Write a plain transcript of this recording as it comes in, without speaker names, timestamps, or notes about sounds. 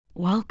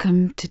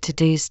Welcome to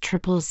today's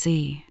Triple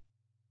Z.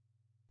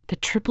 The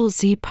Triple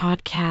Z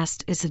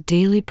podcast is a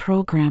daily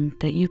program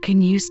that you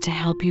can use to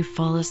help you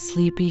fall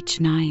asleep each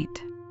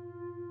night.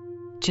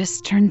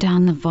 Just turn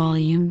down the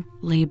volume,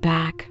 lay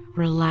back,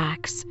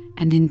 relax,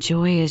 and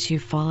enjoy as you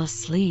fall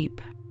asleep.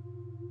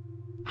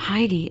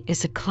 Heidi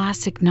is a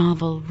classic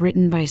novel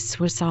written by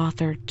Swiss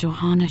author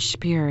Johanna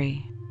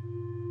Spyri.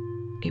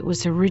 It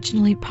was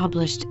originally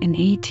published in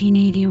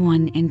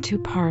 1881 in two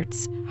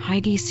parts: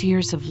 Heidi's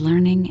Years of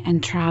Learning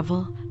and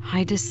Travel,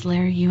 Heidi's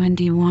Lehr und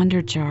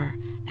Wanderjahr,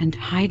 and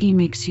Heidi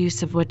Makes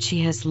Use of What She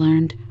Has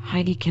Learned,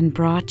 Heidi Can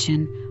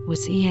Brauchen,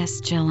 Was es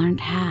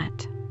gelernt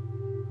hat.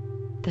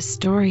 The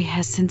story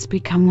has since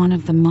become one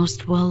of the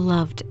most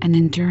well-loved and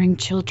enduring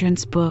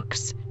children's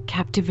books,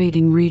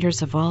 captivating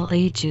readers of all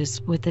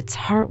ages with its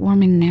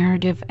heartwarming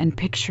narrative and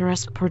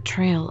picturesque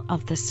portrayal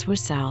of the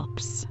Swiss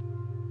Alps.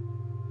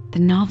 The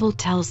novel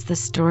tells the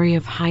story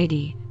of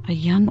Heidi, a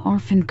young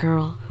orphan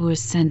girl who is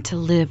sent to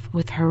live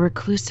with her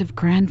reclusive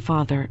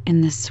grandfather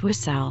in the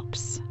Swiss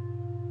Alps.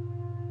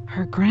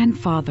 Her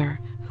grandfather,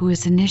 who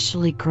is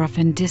initially gruff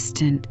and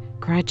distant,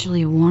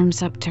 gradually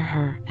warms up to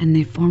her and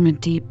they form a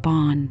deep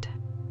bond.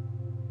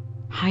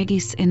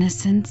 Heidi's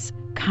innocence,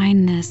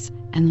 kindness,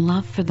 and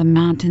love for the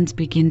mountains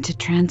begin to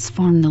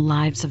transform the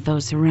lives of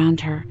those around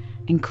her,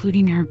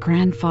 including her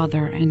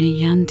grandfather and a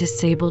young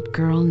disabled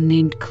girl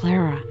named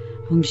Clara,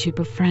 whom she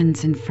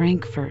befriends in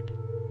Frankfurt.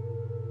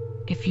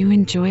 If you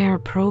enjoy our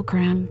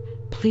program,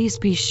 please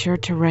be sure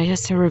to write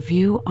us a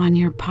review on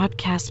your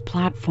podcast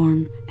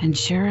platform and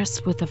share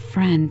us with a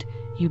friend.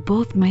 You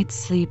both might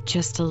sleep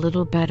just a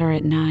little better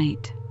at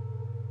night.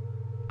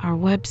 Our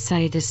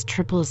website is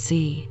Triple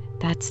Z,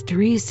 that's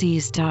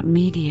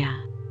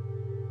 3zs.media.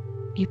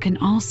 You can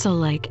also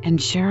like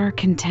and share our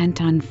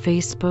content on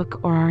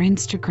Facebook or our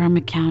Instagram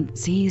account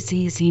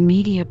ZZZ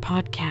Media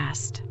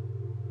Podcast.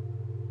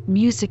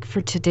 Music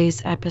for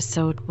today's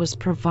episode was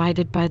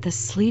provided by the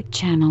Sleep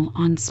channel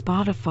on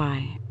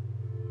Spotify.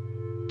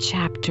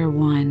 Chapter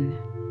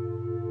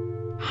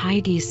 1: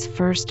 Heidi's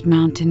First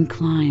Mountain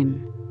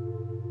Climb.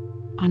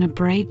 On a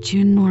bright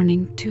June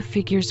morning, two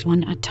figures,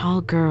 one a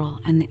tall girl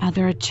and the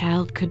other a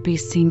child, could be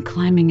seen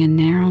climbing a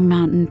narrow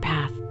mountain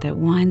path that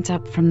winds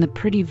up from the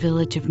pretty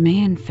village of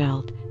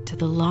Mayenfeld to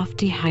the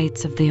lofty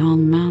heights of the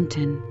Alm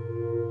Mountain.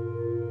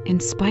 In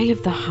spite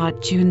of the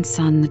hot June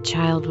sun, the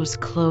child was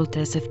clothed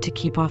as if to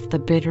keep off the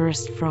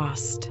bitterest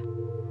frost.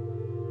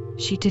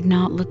 She did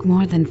not look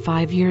more than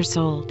 5 years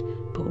old,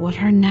 but what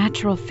her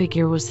natural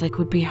figure was like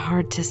would be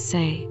hard to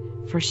say,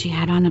 for she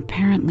had on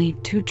apparently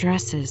two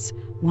dresses,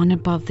 one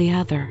above the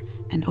other,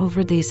 and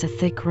over these a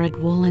thick red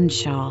woolen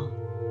shawl.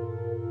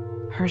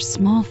 Her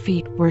small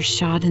feet were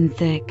shod in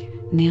thick,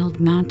 nailed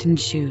mountain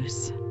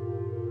shoes.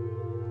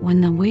 When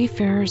the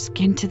wayfarers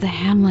came to the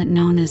hamlet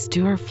known as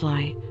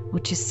Durfly,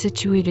 which is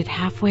situated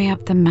halfway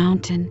up the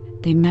mountain,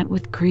 they met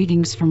with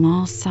greetings from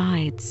all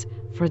sides,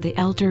 for the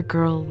elder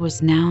girl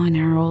was now in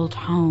her old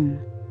home.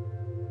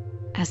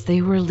 As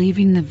they were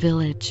leaving the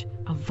village,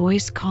 a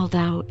voice called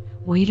out,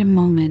 "Wait a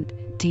moment,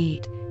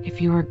 Deet, if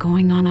you are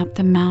going on up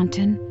the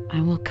mountain,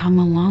 I will come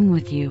along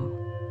with you."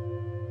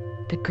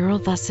 The girl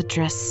thus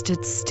addressed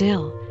stood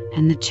still,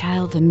 and the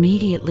child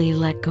immediately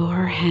let go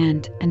her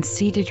hand and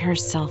seated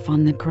herself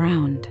on the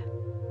ground.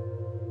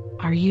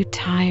 "Are you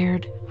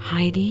tired,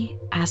 Heidi?"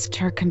 asked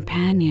her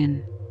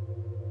companion.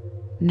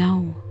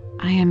 "No,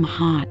 I am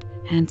hot,"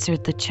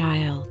 answered the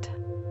child.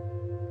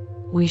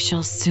 "We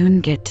shall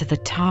soon get to the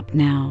top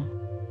now.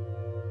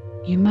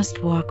 You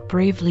must walk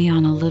bravely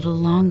on a little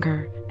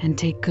longer and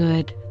take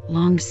good,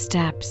 long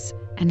steps,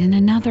 and in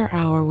another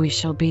hour we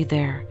shall be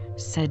there,"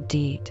 said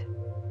Deet.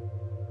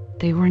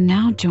 They were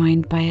now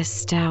joined by a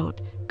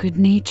stout,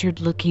 good-natured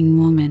looking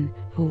woman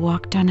who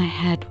walked on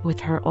ahead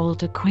with her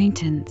old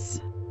acquaintance.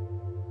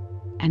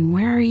 "And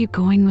where are you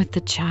going with the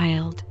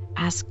child?"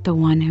 asked the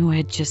one who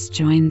had just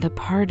joined the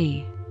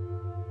party.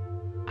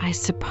 "I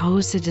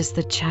suppose it is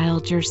the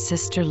child your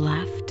sister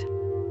left?"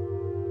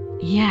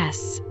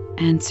 "Yes,"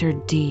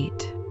 answered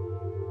Deet.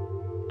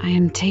 "I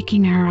am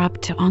taking her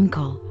up to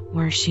Uncle,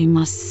 where she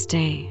must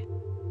stay."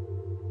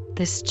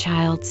 "This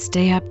child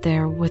stay up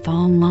there with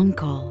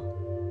Uncle?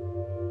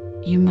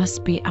 You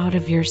must be out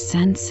of your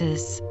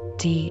senses,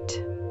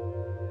 Deet.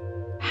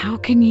 How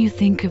can you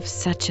think of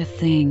such a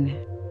thing?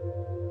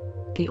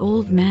 The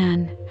old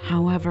man,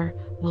 however,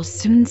 will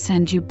soon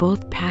send you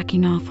both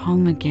packing off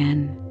home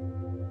again.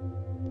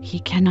 He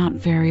cannot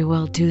very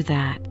well do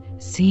that,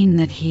 seeing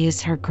that he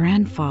is her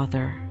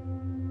grandfather.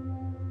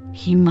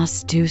 He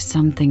must do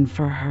something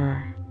for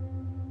her.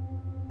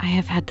 I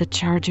have had the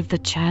charge of the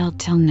child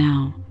till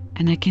now,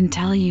 and I can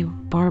tell you,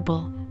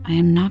 Barbel, I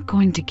am not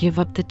going to give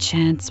up the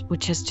chance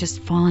which has just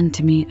fallen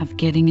to me of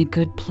getting a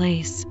good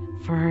place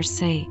for her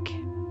sake."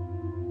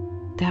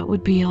 "That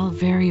would be all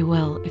very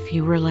well if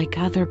you were like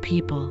other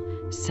people,"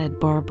 said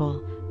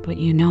Barbel, "but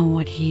you know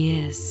what he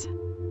is.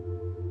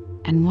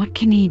 And what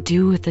can he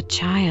do with a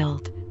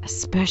child,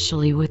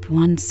 especially with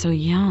one so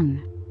young?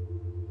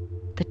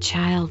 The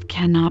child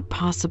cannot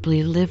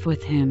possibly live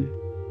with him.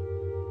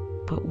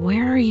 But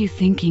where are you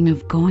thinking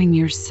of going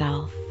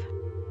yourself?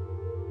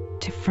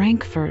 To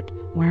Frankfurt,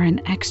 where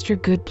an extra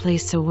good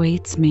place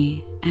awaits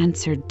me,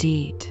 answered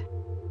Deet.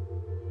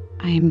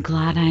 I am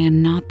glad I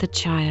am not the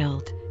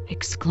child,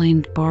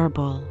 exclaimed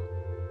Barbel.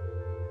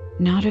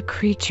 Not a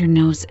creature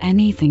knows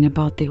anything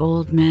about the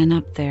old man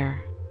up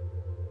there.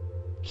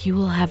 He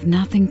will have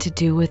nothing to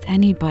do with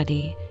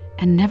anybody,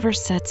 and never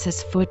sets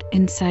his foot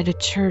inside a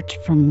church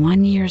from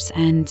one year's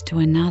end to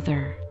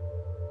another.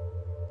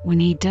 When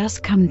he does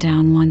come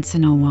down once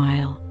in a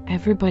while,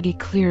 everybody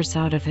clears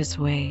out of his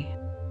way.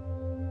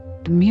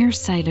 The mere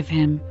sight of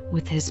him,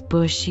 with his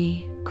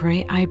bushy,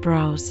 grey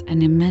eyebrows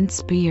and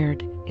immense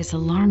beard, is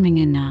alarming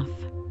enough.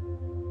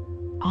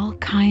 All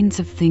kinds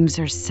of things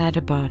are said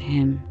about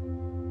him.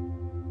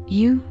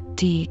 You,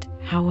 Deet,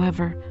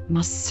 however,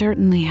 must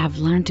certainly have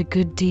learned a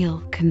good deal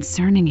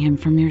concerning him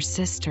from your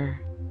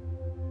sister.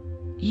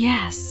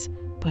 Yes,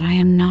 but I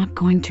am not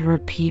going to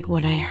repeat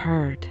what I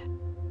heard.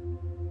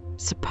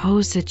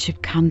 Suppose it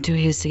should come to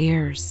his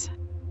ears.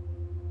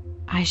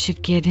 I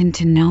should get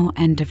into no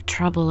end of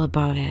trouble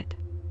about it.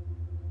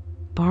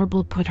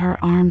 Barbel put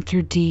her arm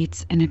through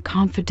Deet's in a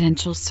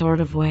confidential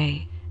sort of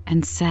way,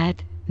 and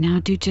said, Now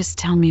do just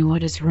tell me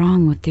what is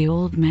wrong with the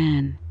old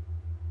man.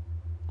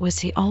 Was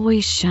he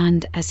always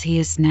shunned as he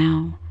is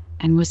now,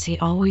 and was he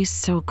always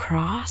so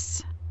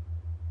cross?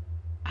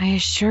 I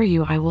assure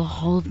you I will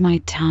hold my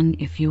tongue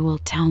if you will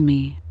tell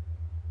me.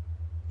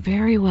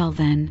 Very well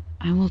then,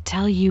 I will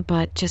tell you,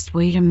 but just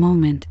wait a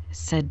moment,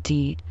 said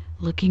Deet,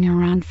 looking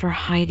around for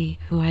Heidi,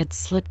 who had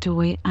slipped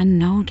away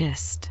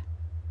unnoticed.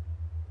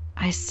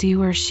 I see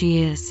where she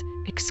is,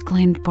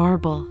 exclaimed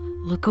Barbel.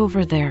 Look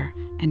over there,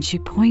 and she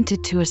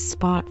pointed to a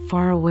spot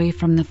far away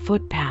from the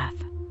footpath.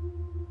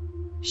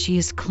 She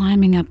is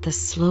climbing up the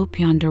slope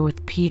yonder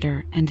with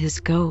Peter and his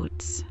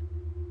goats.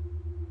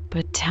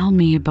 But tell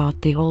me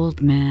about the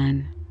old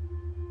man.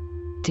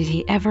 Did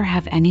he ever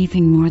have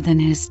anything more than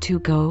his 2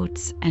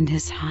 goats and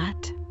his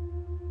hut?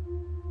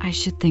 I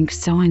should think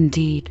so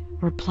indeed,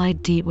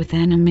 replied Deet with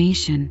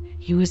animation.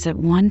 He was at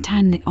one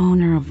time the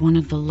owner of one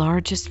of the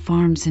largest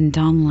farms in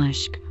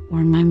Domleschg,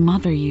 where my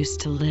mother used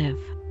to live.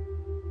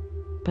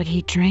 But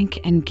he drank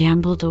and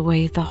gambled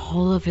away the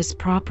whole of his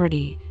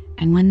property,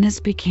 and when this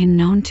became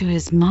known to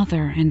his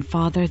mother and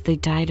father, they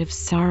died of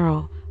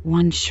sorrow,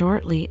 one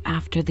shortly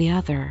after the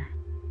other.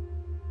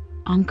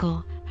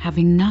 Uncle,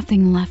 having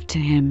nothing left to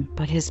him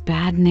but his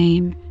bad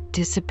name,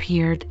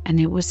 disappeared, and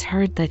it was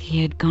heard that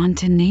he had gone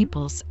to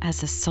Naples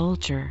as a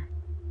soldier.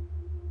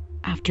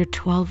 After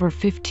 12 or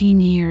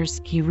 15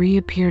 years, he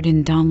reappeared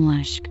in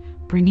Domleschg,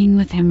 bringing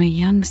with him a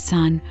young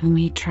son whom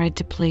he tried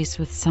to place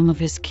with some of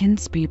his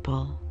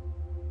kinspeople.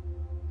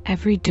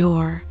 Every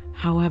door,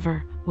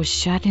 however, was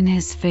shut in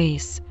his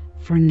face,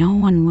 for no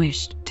one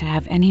wished to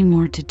have any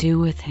more to do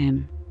with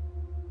him.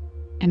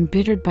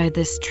 Embittered by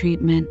this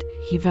treatment,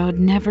 he vowed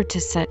never to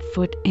set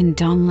foot in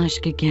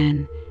Domleschg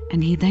again,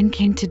 and he then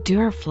came to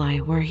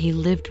Dörfli, where he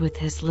lived with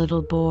his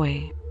little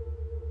boy.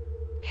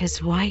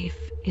 His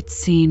wife, it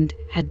seemed,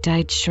 had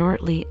died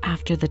shortly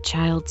after the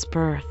child's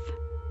birth.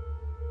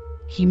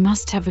 He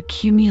must have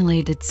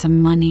accumulated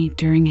some money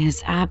during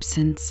his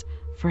absence,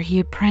 for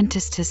he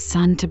apprenticed his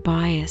son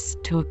Tobias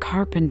to a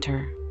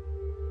carpenter.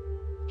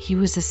 He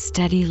was a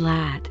steady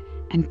lad,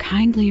 and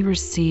kindly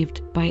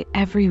received by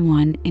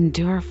everyone in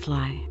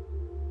Dörfli.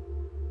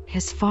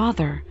 His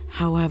father,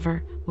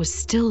 however, was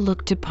still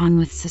looked upon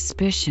with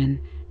suspicion,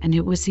 and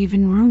it was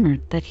even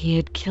rumored that he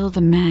had killed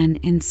a man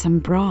in some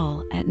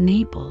brawl at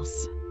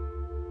Naples.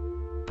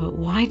 But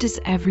why does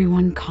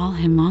everyone call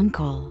him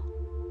uncle?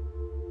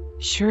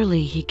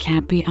 Surely he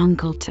can't be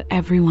uncle to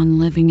everyone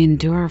living in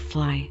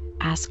Dörfli,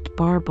 asked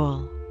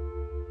Barbel.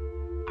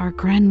 Our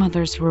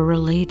grandmothers were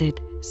related,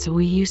 so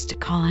we used to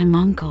call him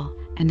uncle,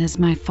 and as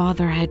my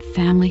father had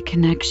family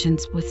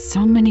connections with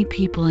so many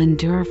people in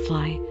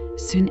Dörfli,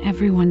 soon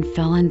everyone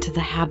fell into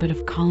the habit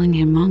of calling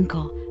him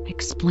uncle,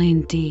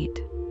 explained Deet.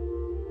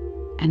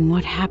 And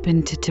what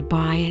happened to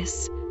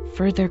Tobias?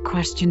 Further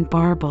questioned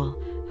Barbel,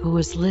 who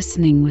was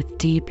listening with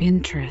deep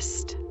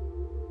interest.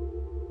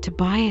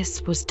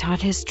 Tobias was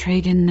taught his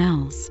trade in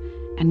Nels,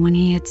 and when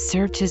he had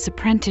served his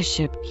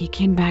apprenticeship, he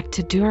came back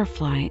to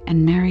Dörfli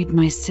and married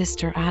my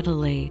sister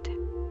Adelaide.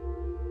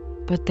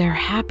 But their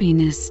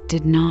happiness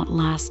did not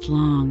last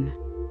long.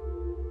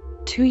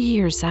 2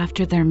 years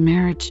after their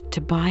marriage,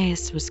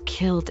 Tobias was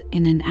killed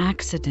in an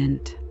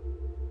accident.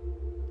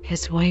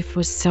 His wife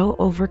was so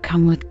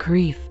overcome with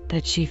grief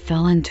that she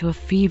fell into a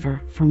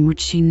fever from which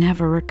she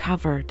never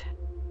recovered.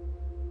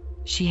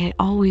 She had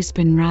always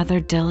been rather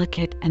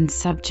delicate and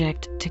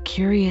subject to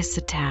curious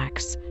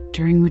attacks,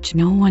 during which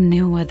no one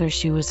knew whether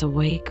she was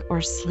awake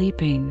or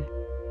sleeping.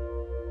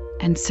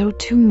 And so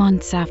 2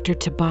 months after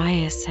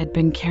Tobias had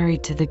been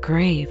carried to the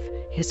grave,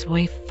 his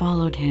wife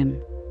followed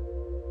him.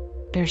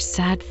 Their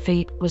sad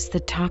fate was the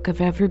talk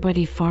of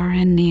everybody far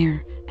and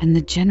near, and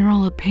the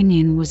general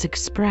opinion was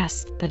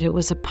expressed that it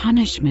was a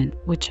punishment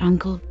which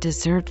Uncle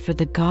deserved for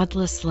the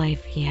godless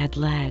life he had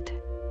led.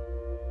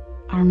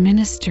 Our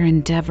minister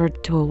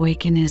endeavored to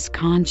awaken his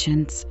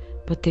conscience,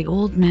 But the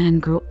old man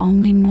grew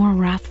only more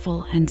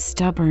wrathful and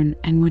stubborn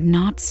and would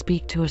not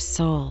speak to a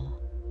soul.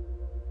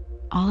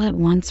 All at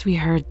once we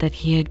heard that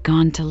he had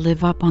gone to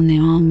live up on the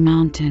Alm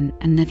Mountain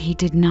and that he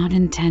did not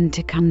intend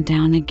to come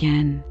down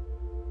again.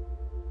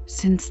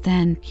 Since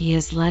then, he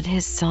has led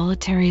his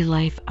solitary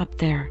life up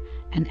there,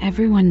 and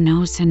everyone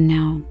knows him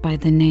now by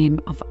the name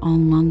of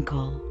Alm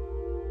Uncle.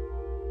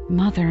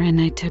 Mother and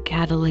I took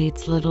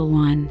Adelaide's little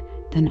one,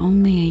 then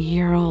only a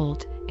year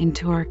old,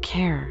 into our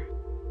care.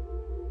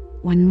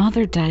 When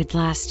Mother died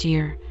last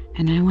year,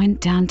 and I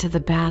went down to the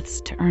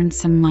baths to earn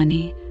some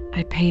money,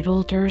 I paid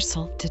old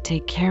Ursel to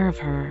take care of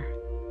her.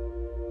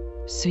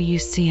 So you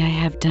see, I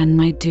have done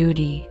my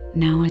duty.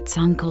 Now it's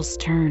Uncle's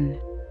turn.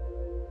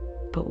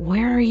 But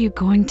where are you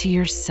going to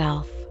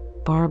yourself,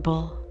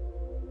 Barbel?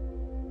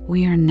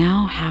 We are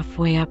now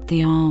halfway up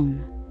the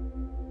Alm.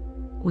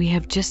 We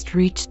have just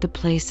reached the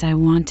place I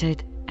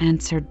wanted,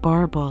 answered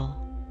Barbel.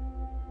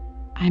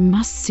 I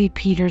must see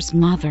Peter's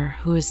mother,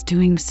 who is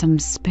doing some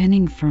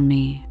spinning for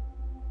me.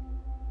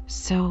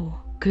 So,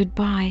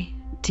 goodbye,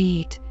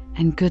 Deet,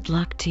 and good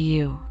luck to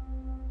you.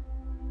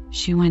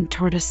 She went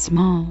toward a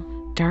small,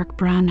 dark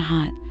brown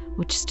hut,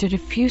 which stood a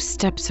few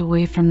steps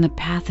away from the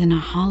path in a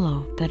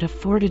hollow that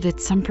afforded it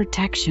some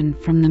protection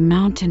from the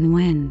mountain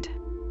wind.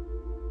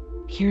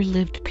 Here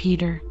lived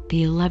Peter,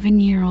 the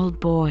 11-year-old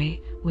boy,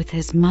 with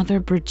his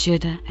mother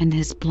Brigitta and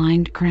his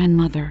blind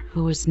grandmother,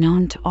 who was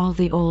known to all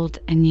the old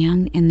and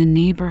young in the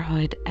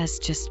neighborhood as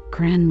just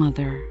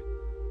grandmother.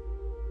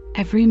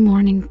 Every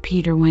morning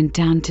Peter went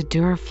down to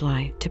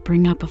Durfly to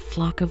bring up a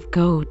flock of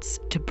goats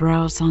to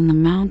browse on the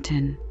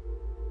mountain.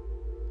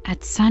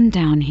 At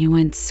sundown he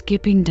went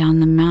skipping down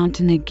the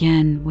mountain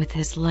again with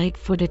his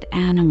light-footed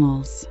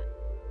animals.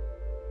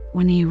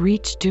 When he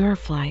reached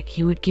Durfly,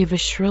 he would give a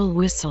shrill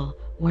whistle,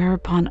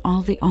 whereupon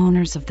all the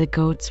owners of the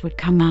goats would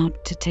come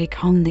out to take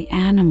home the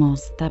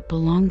animals that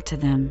belonged to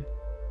them.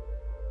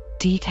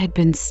 Deet had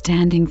been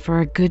standing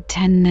for a good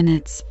 10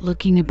 minutes,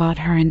 looking about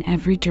her in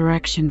every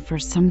direction for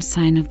some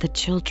sign of the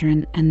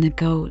children and the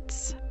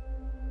goats.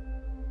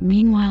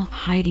 Meanwhile,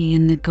 Heidi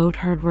and the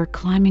goatherd were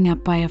climbing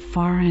up by a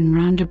far and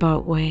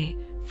roundabout way,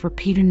 for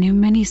Peter knew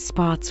many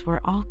spots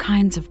where all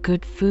kinds of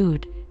good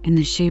food, in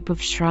the shape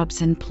of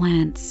shrubs and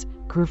plants,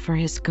 grew for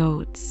his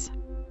goats.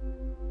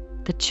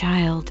 The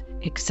child,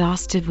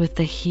 exhausted with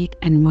the heat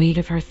and weight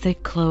of her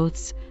thick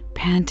clothes,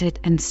 panted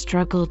and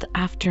struggled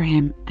after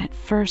him, at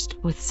first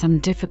with some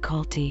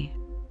difficulty.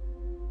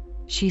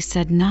 She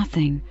said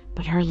nothing,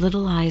 but her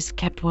little eyes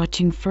kept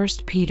watching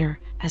first Peter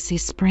as he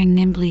sprang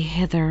nimbly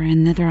hither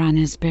and thither on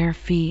his bare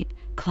feet,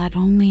 clad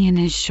only in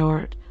his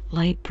short,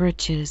 light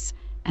breeches,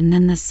 and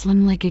then the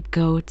slim-legged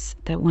goats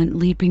that went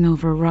leaping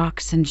over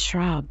rocks and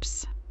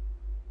shrubs.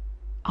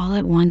 All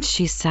at once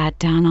she sat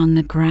down on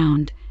the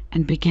ground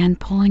and began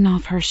pulling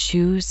off her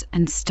shoes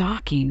and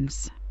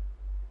stockings.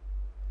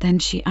 Then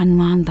she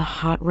unwound the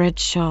hot red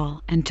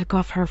shawl and took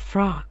off her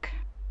frock.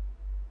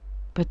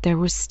 But there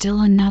was still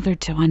another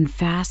to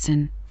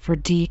unfasten, for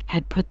Deet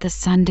had put the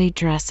Sunday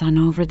dress on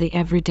over the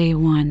everyday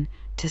one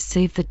to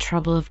save the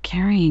trouble of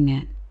carrying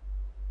it.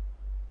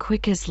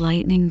 Quick as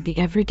lightning, the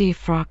everyday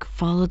frock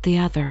followed the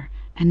other,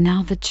 and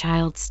now the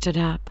child stood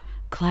up,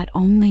 clad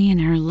only in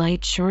her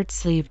light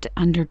short-sleeved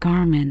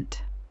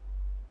undergarment.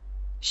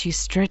 She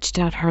stretched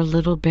out her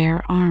little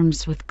bare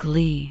arms with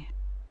glee.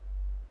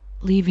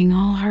 Leaving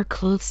all her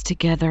clothes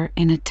together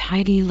in a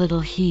tidy little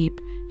heap,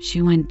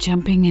 she went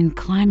jumping and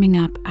climbing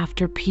up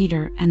after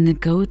Peter and the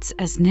goats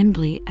as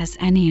nimbly as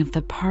any of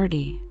the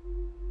party.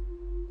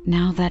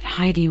 Now that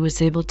Heidi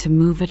was able to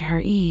move at her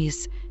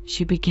ease,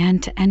 she began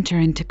to enter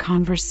into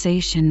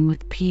conversation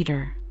with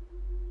Peter.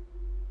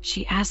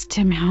 She asked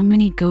him how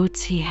many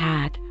goats he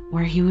had,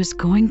 where he was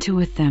going to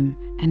with them,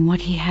 and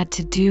what he had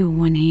to do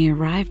when he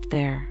arrived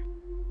there.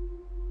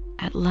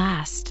 At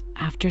last,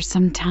 after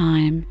some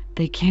time,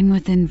 they came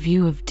within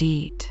view of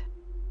Deet.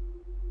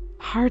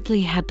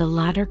 Hardly had the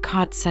latter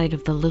caught sight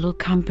of the little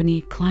company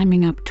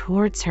climbing up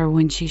towards her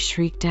when she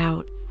shrieked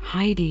out,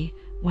 "Heidi,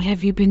 what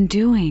have you been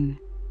doing?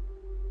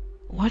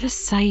 What a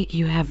sight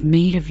you have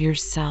made of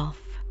yourself!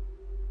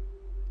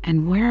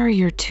 And where are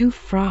your 2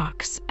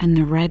 frocks and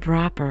the red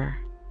wrapper?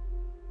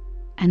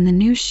 And the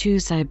new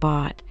shoes I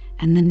bought,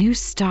 and the new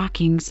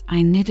stockings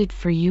I knitted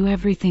for you,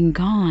 everything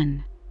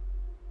gone?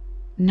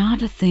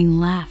 Not a thing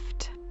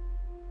left.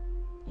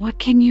 What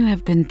can you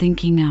have been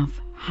thinking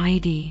of,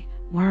 Heidi?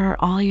 Where are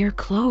all your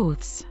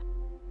clothes?"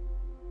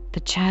 The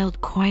child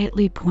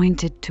quietly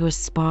pointed to a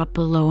spot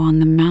below on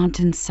the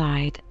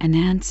mountainside and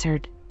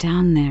answered,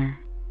 "Down there."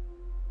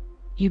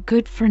 "You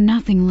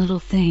good-for-nothing little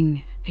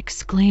thing,"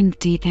 exclaimed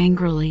Deet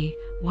angrily.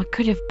 "What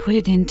could have put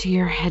it into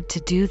your head to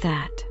do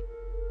that?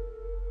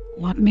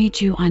 What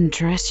made you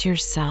undress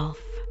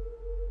yourself?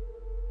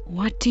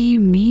 What do you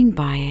mean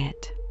by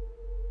it?"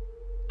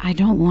 "I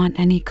don't want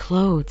any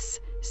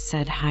clothes,"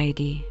 said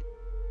Heidi.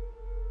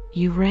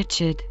 "You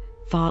wretched,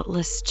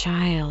 thoughtless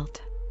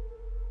child.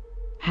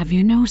 Have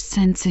you no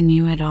sense in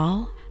you at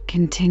all?"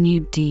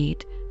 continued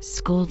Deet,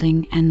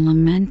 scolding and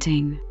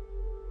lamenting.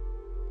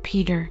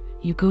 "Peter,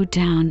 You go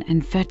down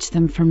and fetch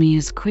them for me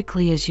as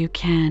quickly as you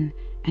can,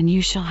 and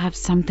you shall have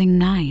something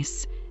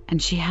nice."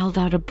 And she held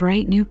out a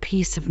bright new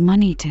piece of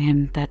money to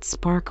him that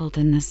sparkled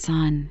in the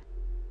sun.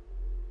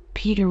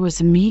 Peter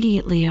was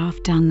immediately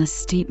off down the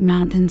steep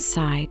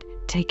mountainside,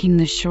 taking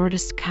the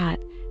shortest cut,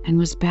 and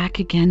was back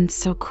again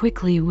so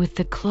quickly with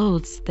the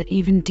clothes that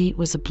even Deet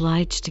was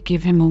obliged to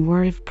give him a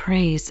word of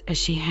praise as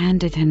she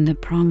handed him the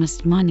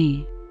promised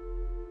money.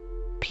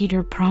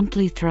 Peter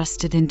promptly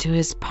thrust it into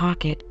his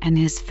pocket, and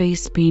his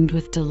face beamed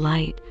with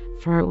delight,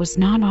 for it was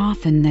not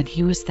often that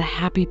he was the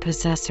happy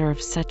possessor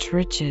of such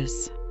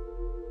riches.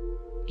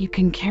 "You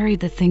can carry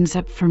the things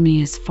up for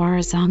me as far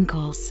as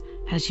Uncle's,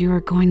 as you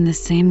are going the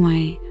same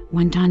way,"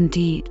 went on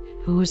Deet,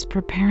 who was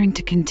preparing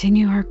to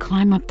continue her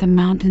climb up the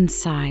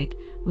mountainside,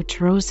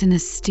 which rose in a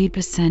steep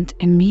ascent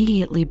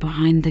immediately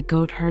behind the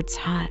goatherd's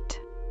hut.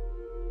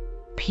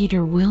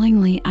 Peter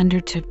willingly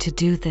undertook to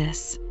do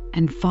this,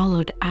 and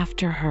followed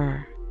after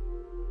her.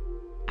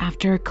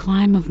 After a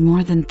climb of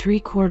more than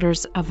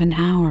 3/4 of an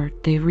hour,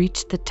 they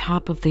reached the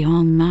top of the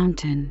Alm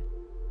Mountain.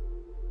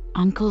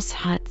 Uncle's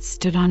hut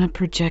stood on a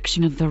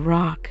projection of the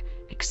rock,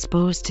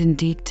 exposed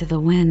indeed to the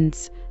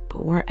winds,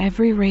 but where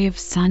every ray of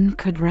sun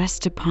could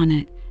rest upon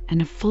it,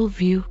 and a full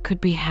view could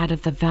be had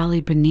of the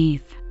valley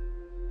beneath.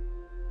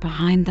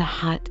 Behind the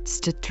hut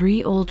stood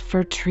 3 old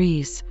fir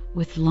trees,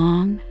 with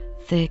long,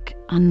 thick,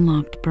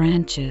 unlocked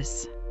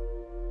branches.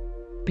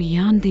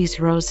 Beyond these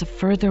rose a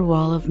further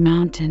wall of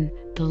mountain,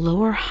 the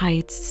lower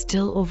heights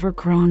still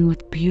overgrown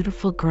with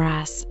beautiful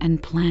grass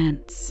and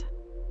plants.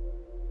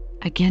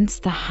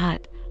 Against the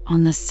hut,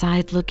 on the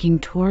side looking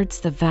towards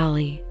the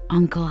valley,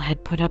 Uncle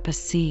had put up a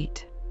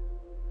seat.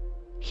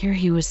 Here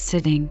he was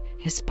sitting,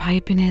 his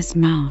pipe in his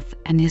mouth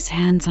and his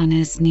hands on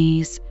his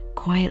knees,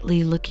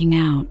 quietly looking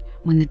out,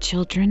 when the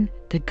children,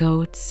 the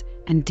goats,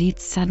 and Deet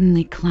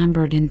suddenly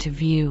clambered into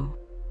view.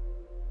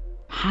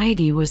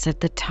 Heidi was at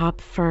the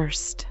top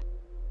first.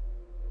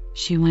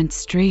 She went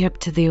straight up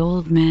to the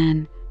old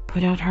man,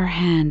 put out her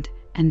hand,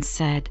 and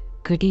said,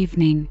 "Good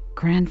evening,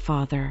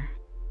 grandfather."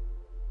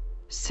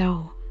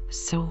 So,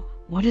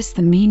 what is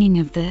the meaning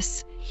of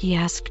this?" he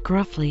asked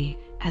gruffly,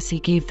 as he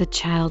gave the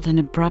child an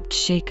abrupt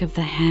shake of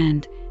the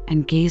hand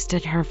and gazed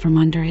at her from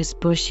under his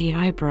bushy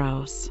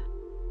eyebrows.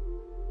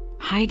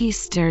 Heidi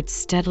stared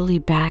steadily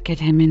back at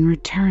him in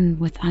return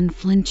with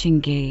unflinching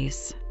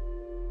gaze.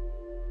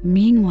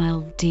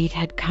 Meanwhile, Deet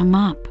had come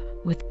up,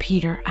 with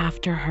Peter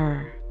after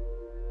her.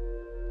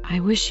 "I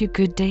wish you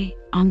good day,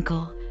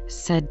 Uncle,"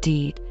 said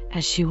Deet,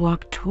 as she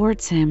walked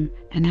towards him,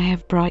 "and I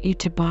have brought you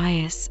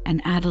Tobias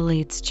and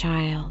Adelaide's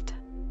child.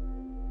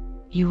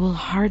 You will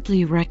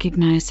hardly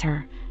recognize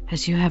her,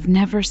 as you have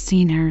never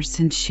seen her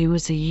since she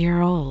was a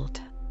year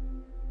old."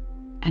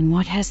 "And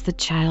what has the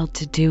child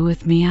to do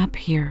with me up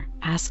here?"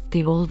 asked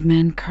the old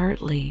man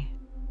curtly.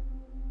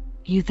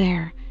 "You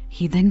there,"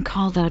 he then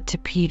called out to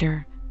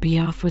Peter, "be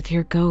off with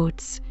your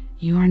goats.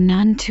 You are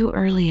none too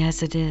early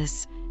as it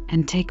is,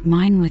 and take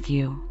mine with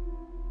you."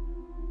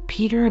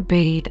 Peter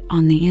obeyed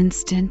on the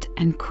instant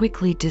and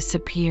quickly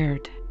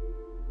disappeared.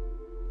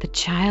 "The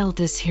child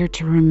is here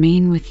to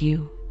remain with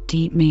you,"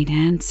 Deet made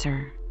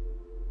answer.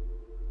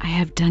 "I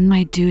have done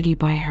my duty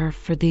by her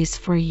for these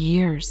 4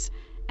 years,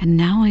 and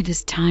now it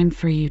is time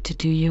for you to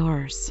do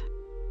yours."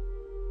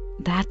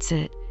 "That's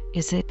it,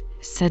 is it?"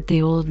 said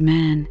the old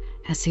man,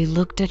 as he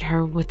looked at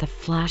her with a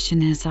flash in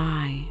his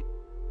eye.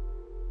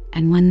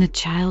 "And when the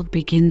child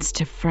begins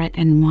to fret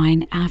and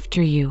whine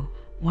after you,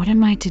 what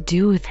am I to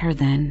do with her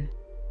then?"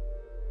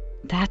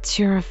 "That's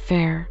your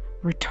affair,"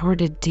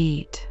 retorted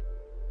Deet.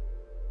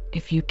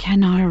 "If you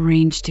cannot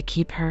arrange to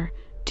keep her,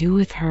 do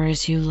with her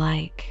as you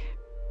like.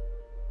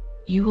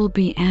 You will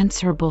be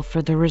answerable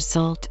for the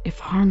result if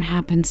harm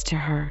happens to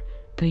her,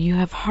 though you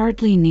have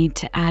hardly need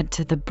to add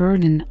to the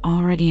burden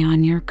already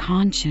on your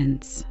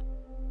conscience."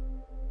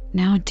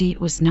 Now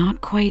Deet was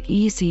not quite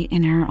easy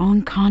in her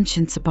own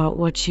conscience about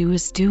what she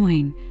was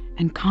doing,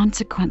 and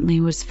consequently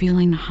was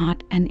feeling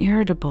hot and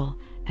irritable,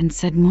 and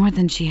said more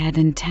than she had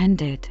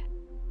intended.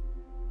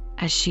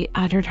 As she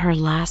uttered her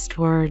last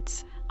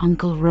words,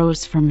 Uncle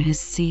rose from his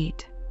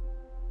seat.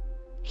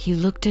 He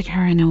looked at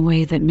her in a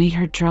way that made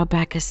her draw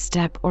back a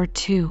step or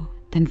two,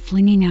 then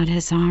flinging out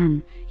his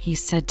arm, he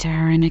said to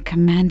her in a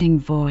commanding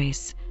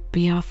voice,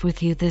 "Be off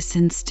with you this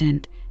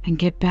instant, and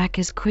get back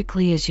as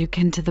quickly as you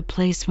can to the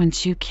place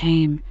whence you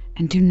came,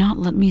 and do not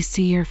let me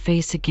see your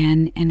face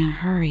again in a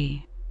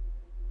hurry."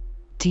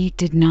 Deet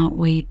did not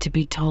wait to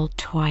be told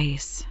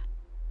twice.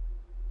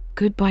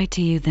 "Goodbye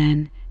to you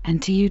then,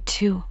 and to you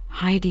too,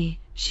 Heidi,"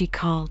 she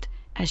called,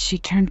 as she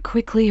turned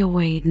quickly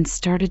away and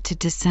started to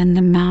descend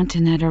the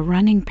mountain at a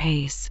running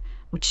pace,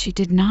 which she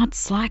did not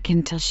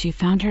slacken till she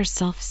found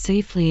herself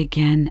safely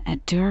again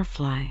at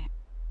Durfly.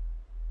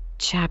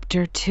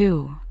 Chapter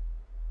 2.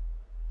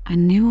 A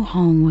New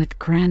Home with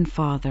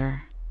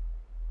Grandfather.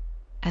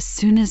 As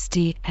soon as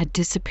Deet had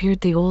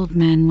disappeared, the old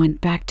man went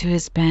back to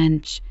his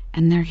bench,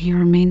 and there he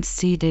remained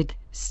seated,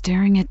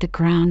 staring at the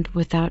ground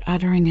without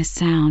uttering a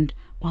sound,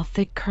 while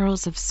thick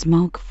curls of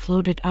smoke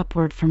floated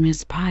upward from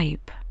his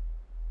pipe.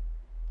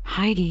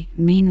 Heidi,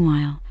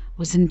 meanwhile,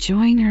 was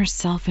enjoying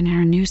herself in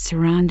her new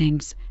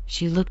surroundings.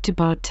 She looked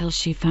about till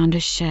she found a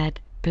shed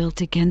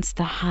built against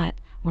the hut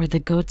where the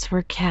goats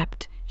were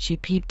kept. She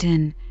peeped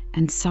in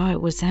and saw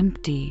it was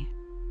empty.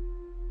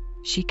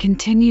 She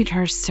continued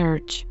her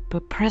search,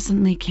 but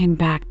presently came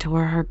back to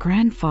where her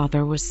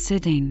grandfather was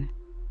sitting.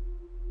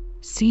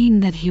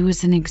 Seeing that he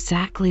was in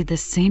exactly the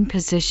same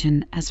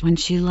position as when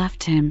she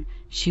left him,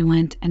 she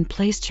went and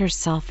placed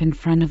herself in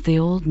front of the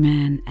old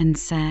man and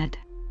said,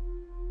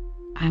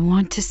 "I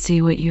want to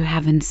see what you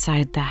have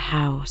inside the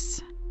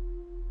house."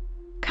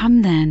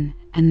 "Come then,"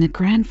 and the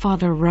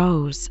grandfather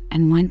rose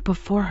and went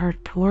before her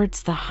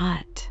towards the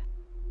hut.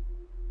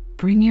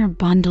 "Bring your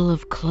bundle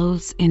of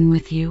clothes in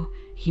with you,"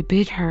 he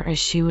bid her as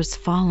she was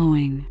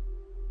following.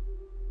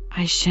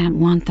 "I shan't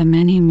want them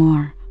any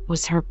more,"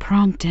 was her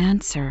prompt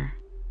answer.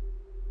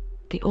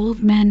 The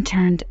old man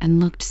turned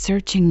and looked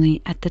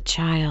searchingly at the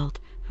child,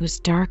 whose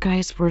dark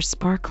eyes were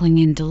sparkling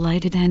in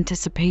delighted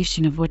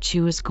anticipation of what she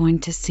was going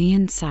to see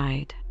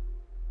inside.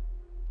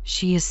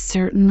 "She is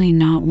certainly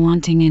not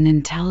wanting in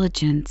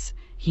intelligence,"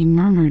 he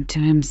murmured to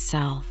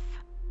himself.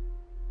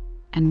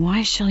 "And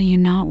why shall you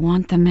not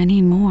want them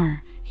any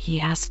more?" he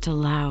asked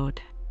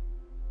aloud.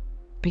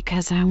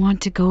 "Because I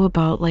want to go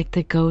about like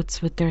the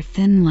goats with their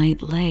thin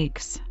light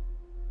legs."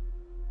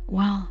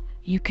 "Well,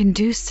 you can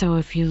do so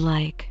if you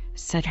like,"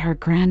 said her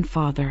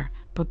grandfather,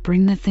 "but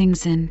bring the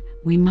things in.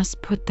 We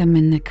must put them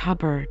in the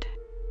cupboard."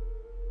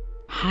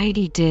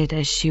 Heidi did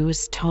as she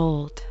was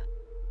told.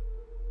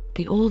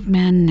 The old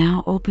man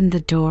now opened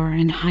the door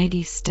and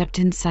Heidi stepped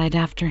inside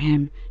after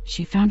him.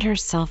 She found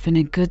herself in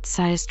a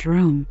good-sized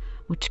room,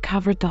 which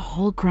covered the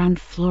whole ground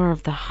floor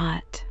of the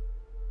hut.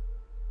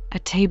 A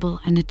table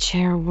and a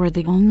chair were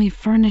the only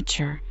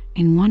furniture.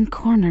 In one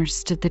corner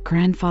stood the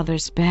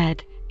grandfather's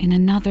bed, in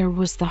another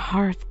was the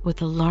hearth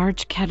with a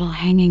large kettle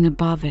hanging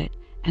above it,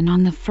 and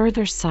on the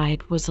further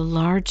side was a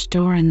large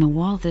door in the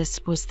wall. This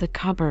was the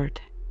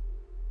cupboard.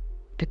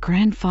 The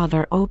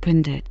grandfather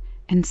opened it.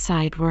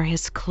 Inside were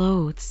his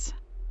clothes.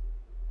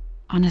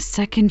 On a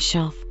second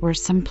shelf were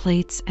some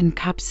plates and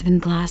cups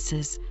and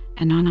glasses,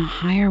 and on a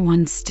higher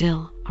one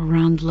still, a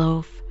round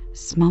loaf,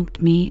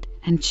 smoked meat,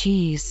 and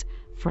cheese.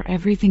 For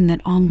everything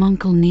that old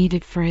uncle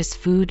needed for his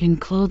food and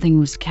clothing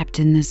was kept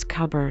in this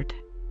cupboard.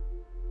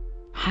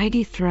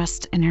 Heidi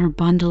thrust in her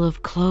bundle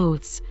of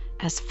clothes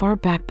as far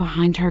back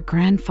behind her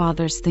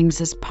grandfather's things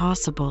as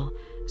possible,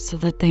 so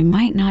that they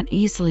might not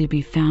easily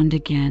be found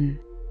again.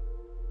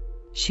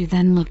 She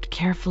then looked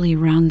carefully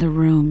round the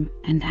room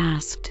and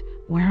asked,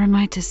 "Where am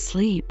I to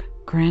sleep,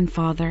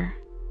 grandfather?"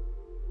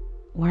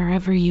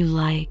 "Wherever you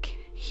like,"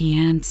 he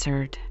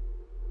answered.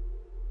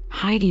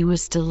 Heidi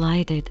was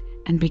delighted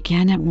and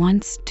began at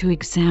once to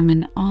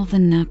examine all the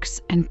nooks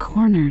and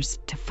corners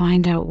to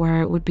find out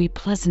where it would be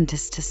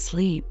pleasantest to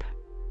sleep.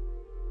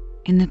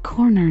 In the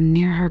corner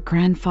near her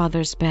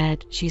grandfather's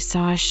bed, she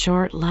saw a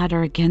short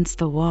ladder against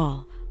the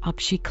wall. Up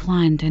she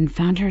climbed and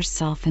found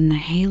herself in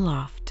the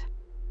hayloft.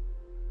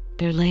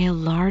 There lay a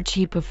large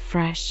heap of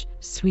fresh,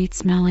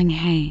 sweet-smelling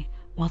hay,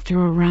 while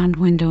through a round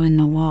window in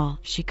the wall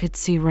she could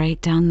see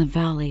right down the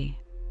valley.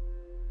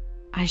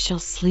 "I shall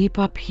sleep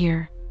up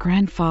here,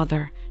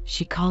 grandfather,"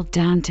 she called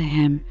down to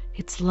him.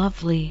 "It's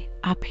lovely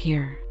up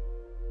here.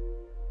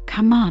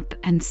 Come up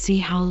and see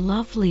how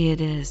lovely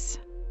it is."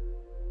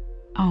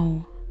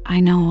 "Oh, I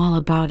know all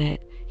about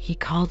it," he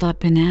called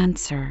up in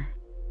answer.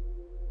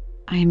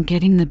 "I am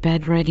getting the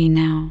bed ready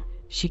now,"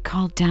 she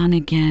called down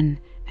again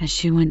as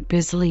she went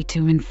busily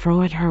to and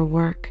fro at her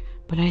work.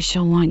 "But I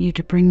shall want you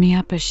to bring me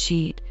up a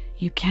sheet.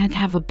 You can't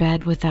have a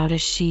bed without a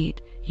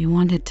sheet. You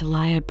want it to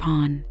lie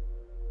upon."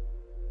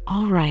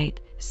 "All right,"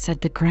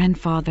 said the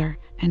grandfather,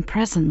 and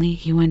presently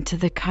he went to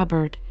the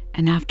cupboard,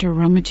 and after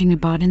rummaging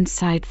about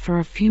inside for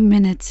a few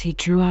minutes he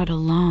drew out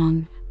a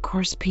long,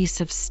 coarse piece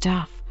of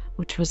stuff,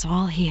 which was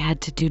all he had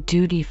to do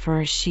duty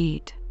for a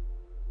sheet.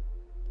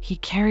 He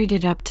carried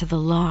it up to the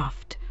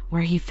loft,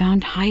 where he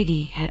found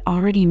Heidi had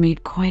already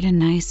made quite a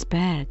nice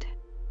bed.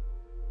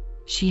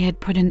 She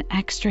had put an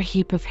extra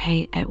heap of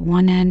hay at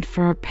one end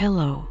for a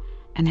pillow,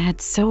 and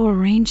had so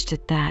arranged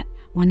it that,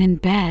 when in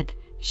bed,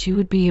 she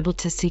would be able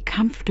to see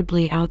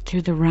comfortably out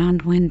through the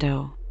round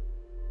window.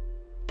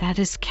 "That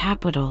is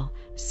capital,"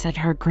 said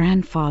her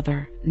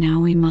grandfather. "Now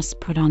we must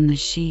put on the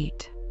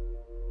sheet."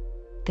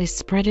 They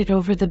spread it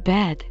over the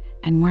bed,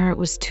 and where it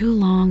was too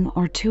long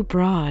or too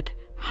broad,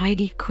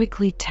 Heidi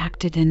quickly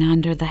tucked it in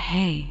under the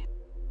hay.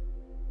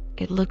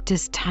 It looked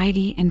as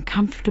tidy and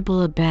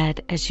comfortable a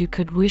bed as you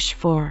could wish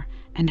for,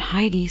 and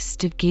Heidi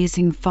stood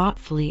gazing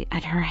thoughtfully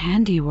at her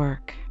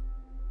handiwork.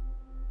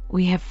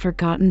 "We have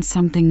forgotten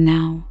something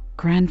now,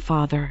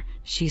 grandfather,"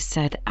 she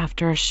said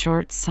after a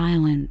short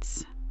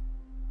silence.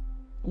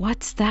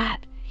 "What's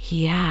that?"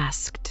 he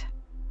asked.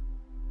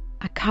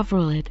 "A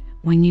coverlid.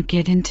 When you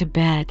get into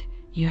bed,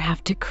 you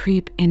have to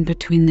creep in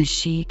between the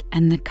sheet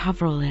and the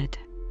coverlid."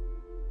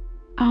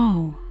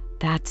 "Oh,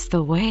 that's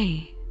the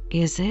way,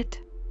 is it?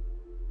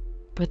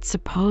 But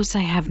suppose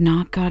I have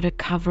not got a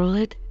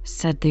coverlid?"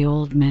 said the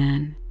old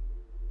man.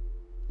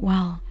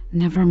 "Well,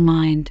 never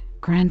mind,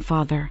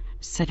 grandfather.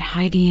 said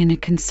Heidi in a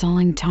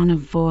consoling tone of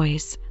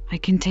voice. "I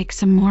can take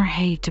some more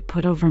hay to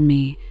put over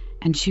me,"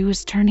 and she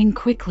was turning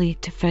quickly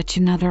to fetch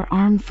another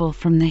armful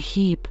from the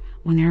heap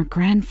when her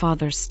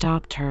grandfather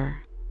stopped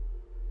her.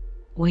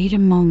 "Wait a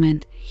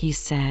moment," he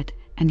said,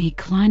 and he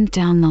climbed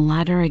down the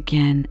ladder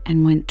again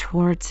and went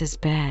towards his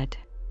bed.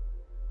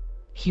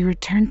 He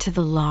returned to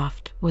the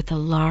loft with a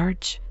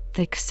large,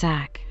 thick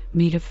sack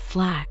made of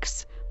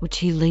flax, which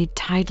he laid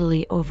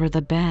tidily over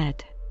the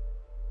bed.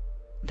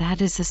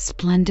 "That is a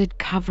splendid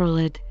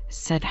coverlid,"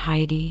 said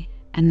Heidi,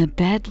 "and the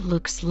bed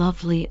looks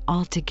lovely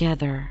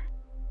altogether.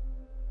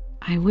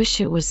 I wish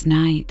it was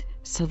night,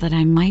 so that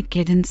I might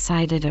get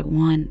inside it at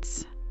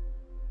once.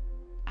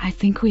 I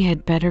think we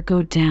had better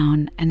go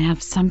down and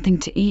have something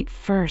to eat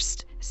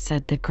first,"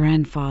 said the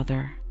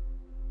grandfather.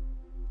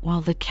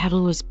 While the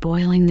kettle was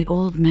boiling, the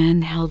old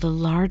man held a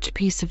large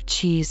piece of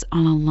cheese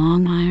on a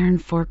long iron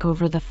fork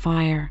over the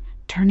fire,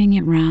 turning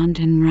it round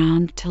and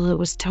round till it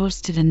was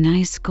toasted a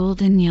nice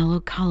golden yellow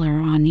color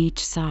on each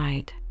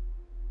side.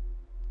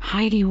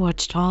 Heidi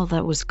watched all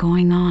that was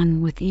going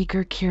on with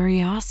eager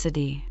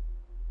curiosity.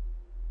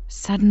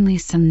 Suddenly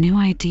some new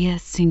idea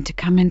seemed to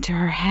come into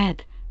her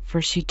head,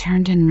 for she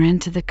turned and ran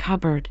to the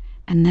cupboard,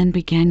 and then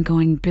began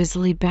going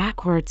busily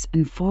backwards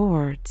and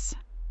forwards.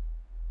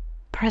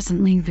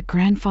 Presently the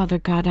grandfather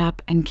got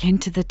up and came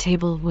to the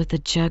table with the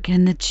jug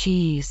and the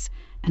cheese,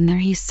 and there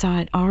he saw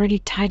it already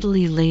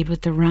tidily laid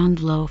with the round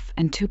loaf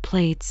and 2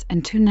 plates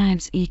and 2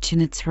 knives each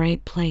in its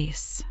right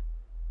place.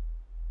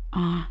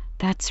 "Ah,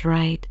 that's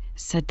right,"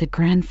 said the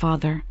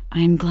grandfather. "I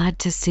am glad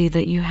to see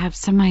that you have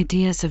some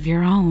ideas of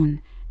your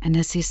own," and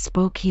as he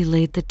spoke he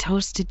laid the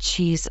toasted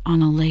cheese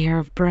on a layer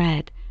of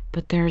bread,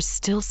 "but there is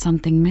still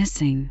something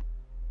missing."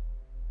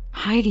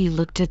 Heidi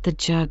looked at the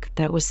jug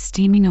that was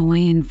steaming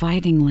away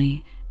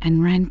invitingly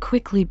and ran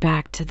quickly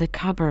back to the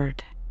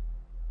cupboard.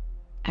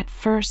 At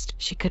first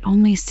she could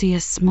only see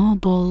a small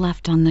bowl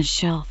left on the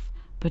shelf,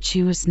 but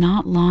she was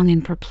not long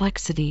in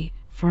perplexity,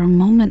 for a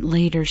moment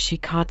later she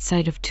caught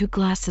sight of 2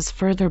 glasses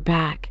further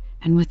back,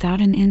 and without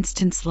an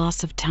instant's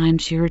loss of time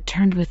she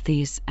returned with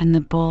these and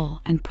the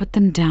bowl and put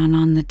them down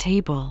on the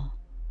table.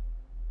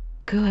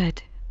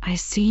 "Good, I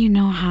see you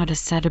know how to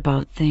set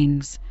about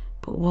things,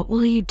 but what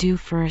will you do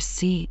for a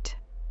seat?"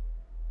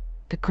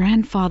 The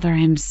grandfather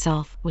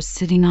himself was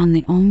sitting on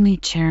the only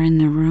chair in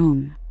the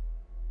room.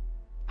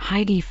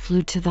 Heidi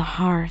flew to the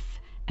hearth,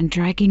 and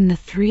dragging the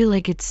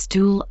 3-legged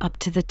stool up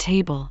to the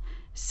table,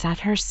 sat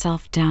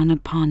herself down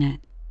upon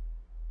it.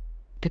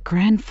 The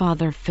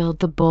grandfather filled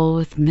the bowl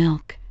with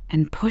milk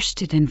and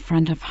pushed it in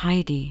front of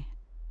Heidi.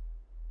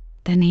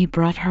 Then he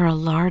brought her a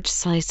large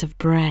slice of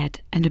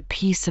bread and a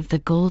piece of the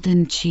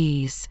golden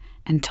cheese,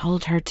 and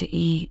told her to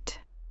eat.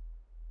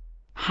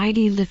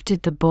 Heidi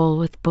lifted the bowl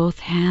with both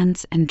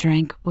hands and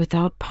drank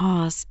without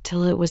pause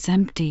till it was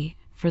empty,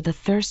 for the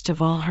thirst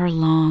of all her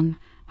long,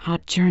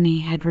 hot journey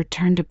had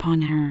returned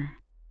upon her.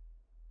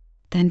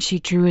 Then she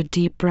drew a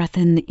deep breath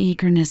in the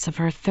eagerness of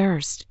her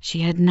thirst. She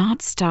had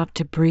not stopped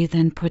to breathe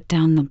and put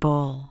down the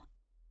bowl.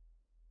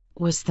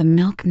 "Was the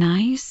milk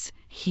nice?"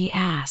 he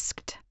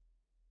asked.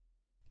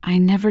 "I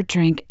never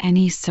drank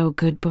any so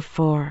good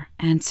before,"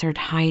 answered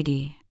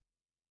Heidi.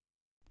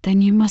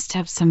 "Then you must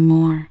have some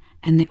more,"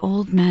 and the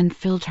old man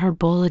filled her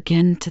bowl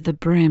again to the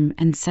brim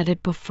and set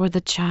it before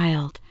the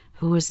child,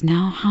 who was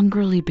now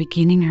hungrily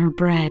beginning her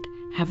bread,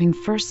 having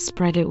first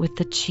spread it with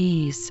the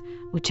cheese,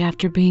 which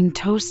after being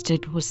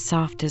toasted was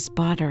soft as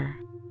butter.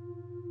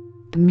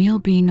 The meal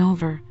being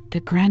over,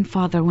 the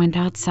grandfather went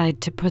outside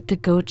to put the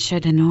goat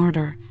shed in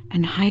order,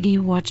 and Heidi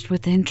watched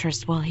with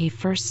interest while he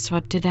first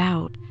swept it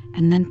out,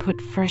 and then put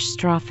fresh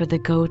straw for the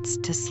goats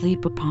to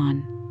sleep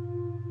upon.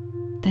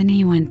 Then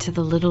he went to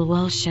the little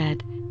well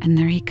shed, and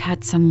there he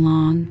cut some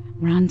long,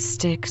 round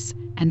sticks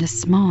and a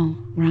small,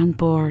 round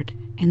board.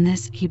 In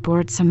this he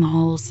bored some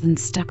holes and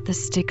stuck the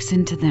sticks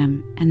into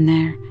them, and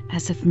there,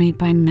 as if made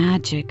by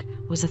magic,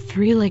 was a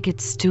 3-legged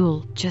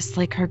stool just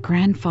like her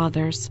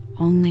grandfather's,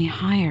 only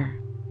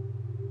higher.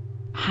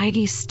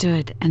 Heidi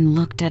stood and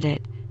looked at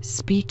it,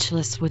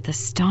 speechless with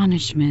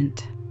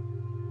astonishment.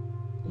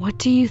 "What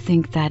do you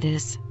think that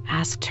is?"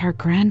 asked her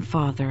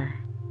grandfather.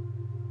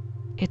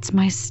 "It's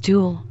my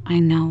stool, I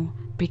know,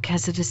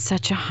 because it is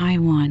such a high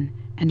one,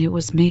 and it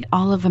was made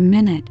all of a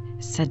minute,"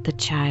 said the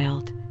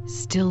child,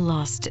 still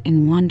lost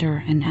in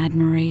wonder and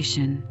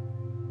admiration.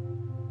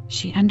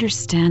 "She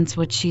understands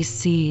what she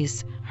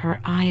sees. Her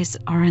eyes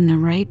are in the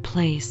right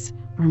place,"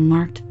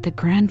 remarked the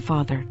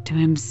grandfather to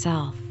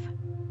himself.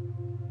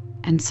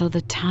 And so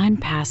the time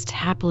passed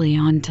happily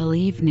on till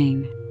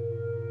evening.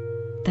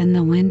 Then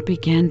the wind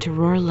began to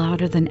roar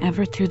louder than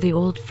ever through the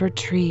old fir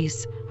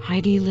trees.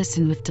 Heidi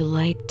listened with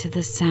delight to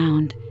the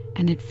sound,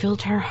 and it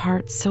filled her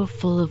heart so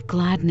full of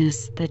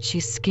gladness that she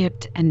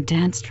skipped and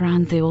danced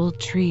round the old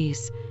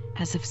trees,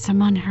 as if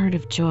some unheard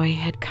of joy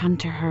had come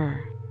to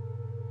her.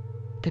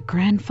 The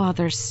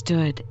grandfather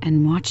stood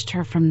and watched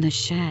her from the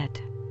shed.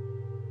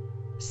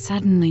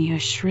 Suddenly a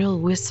shrill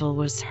whistle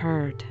was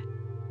heard.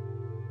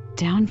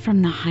 Down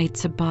from the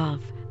heights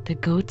above, the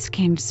goats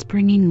came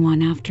springing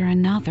one after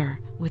another,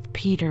 with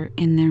Peter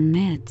in their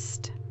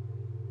midst.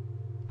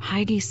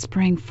 Heidi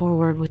sprang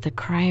forward with a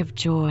cry of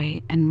joy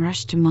and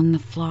rushed among the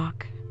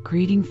flock,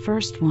 greeting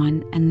first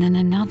one and then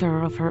another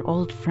of her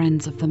old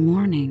friends of the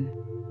morning.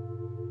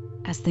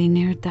 As they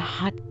neared the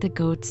hut, the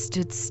goats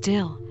stood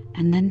still,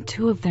 and then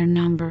two of their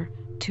number,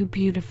 two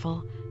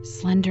beautiful,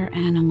 slender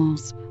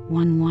animals,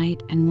 one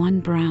white and one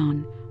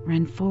brown,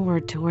 ran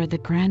forward to where the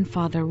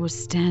grandfather was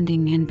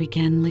standing and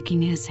began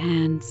licking his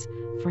hands,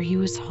 for he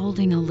was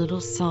holding a little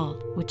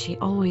salt which he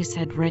always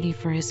had ready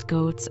for his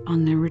goats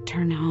on their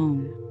return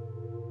home.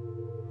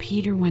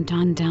 Peter went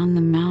on down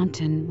the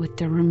mountain with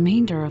the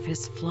remainder of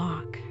his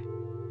flock.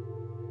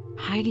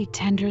 Heidi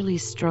tenderly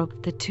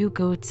stroked the two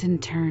goats in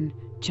turn,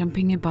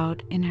 jumping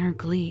about in her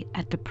glee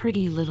at the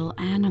pretty little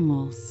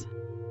animals.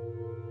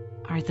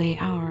 "Are they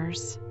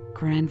ours,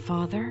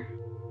 grandfather?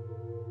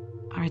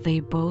 Are they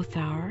both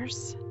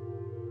ours?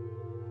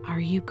 Are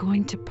you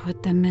going to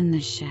put them in the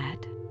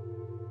shed?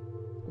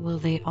 Will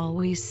they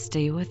always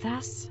stay with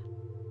us?"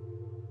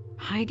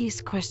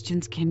 Heidi's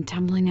questions came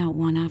tumbling out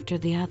one after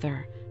the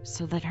other,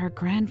 so that her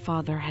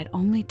grandfather had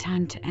only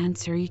time to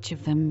answer each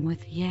of them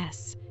with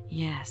yes,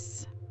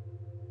 yes.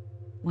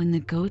 When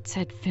the goats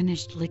had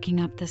finished licking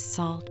up the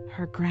salt,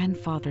 her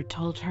grandfather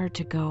told her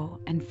to go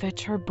and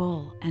fetch her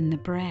bowl and the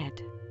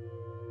bread.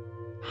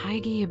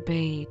 Heidi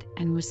obeyed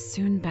and was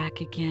soon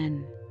back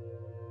again.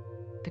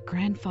 The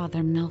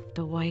grandfather milked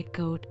the white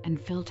goat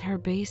and filled her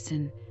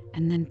basin,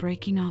 and then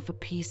breaking off a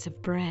piece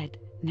of bread,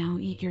 "Now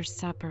eat your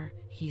supper,"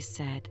 he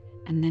said,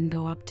 "and then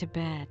go up to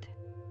bed.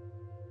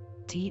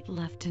 Deet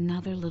left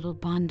another little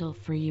bundle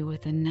for you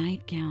with a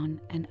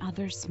nightgown and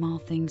other small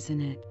things in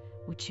it,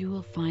 which you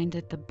will find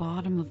at the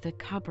bottom of the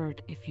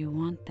cupboard if you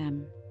want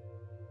them.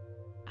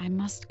 I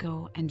must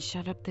go and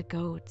shut up the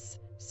goats,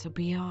 so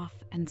be off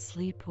and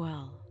sleep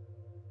well.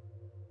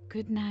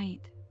 Good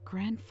night,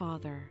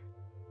 grandfather.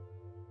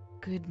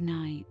 Good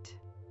night."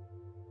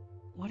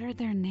 "What are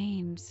their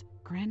names,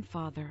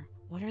 grandfather?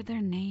 What are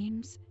their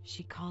names?"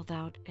 she called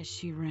out as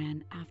she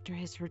ran after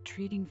his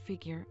retreating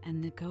figure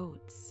and the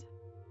goats.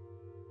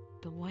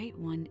 "The white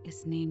one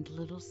is named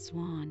Little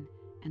Swan,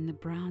 and the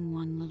brown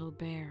one Little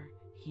Bear,"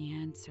 he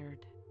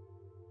answered.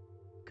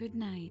 "Good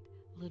night,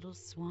 Little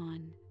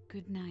Swan.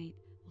 Good night,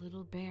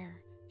 Little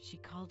Bear," she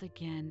called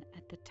again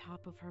at the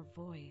top of her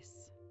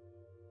voice.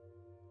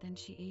 Then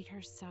she ate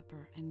her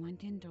supper and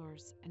went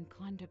indoors and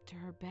climbed up to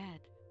her bed,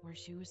 where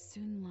she was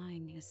soon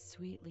lying as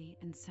sweetly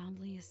and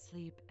soundly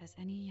asleep as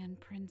any young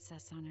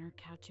princess on her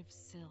couch of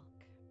silk.